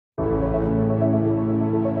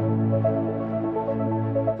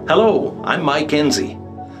Hello, I'm Mike Enzi.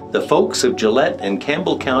 The folks of Gillette and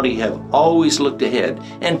Campbell County have always looked ahead,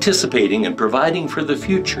 anticipating and providing for the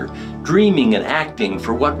future, dreaming and acting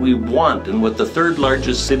for what we want and what the third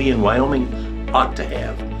largest city in Wyoming ought to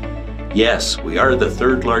have. Yes, we are the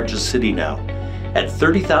third largest city now. At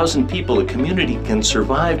 30,000 people, a community can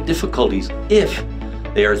survive difficulties if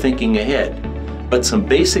they are thinking ahead. But some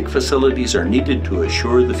basic facilities are needed to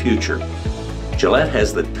assure the future. Gillette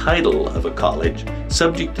has the title of a college,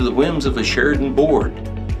 subject to the whims of a Sheridan board.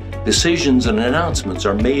 Decisions and announcements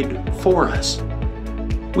are made for us.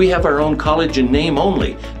 We have our own college in name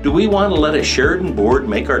only. Do we want to let a Sheridan board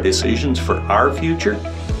make our decisions for our future?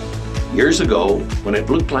 Years ago, when it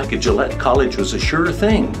looked like a Gillette College was a sure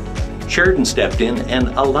thing, Sheridan stepped in and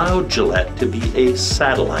allowed Gillette to be a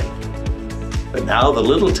satellite. But now the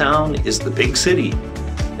little town is the big city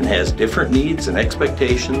and has different needs and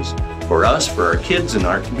expectations for us, for our kids, and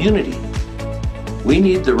our community. We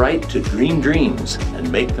need the right to dream dreams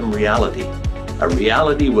and make them reality. A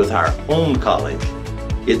reality with our own college.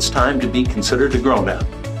 It's time to be considered a grown-up.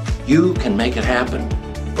 You can make it happen.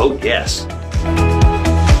 Vote yes.